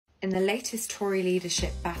In the latest Tory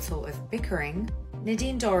leadership battle of bickering,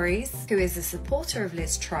 Nadine Dorries, who is a supporter of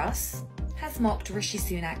Liz Truss, has mocked Rishi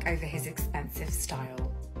Sunak over his expensive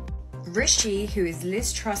style. Rishi, who is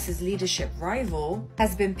Liz Truss's leadership rival,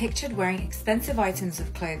 has been pictured wearing expensive items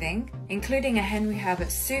of clothing, including a Henry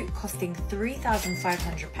Herbert suit costing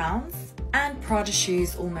 £3,500 and Prada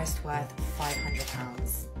shoes almost worth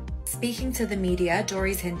 £500. Speaking to the media,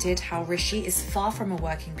 Dorries hinted how Rishi is far from a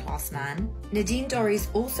working-class man. Nadine Dorries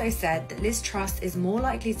also said that Liz Truss is more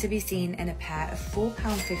likely to be seen in a pair of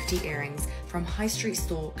 £4.50 earrings from high street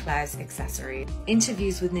store Claire's Accessories.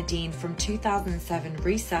 Interviews with Nadine from 2007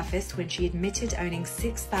 resurfaced when she admitted owning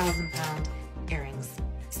 £6,000 earrings.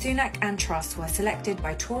 Sunak and Truss were selected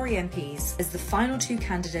by Tory MPs as the final two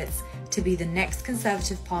candidates to be the next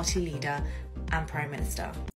Conservative Party leader and Prime Minister.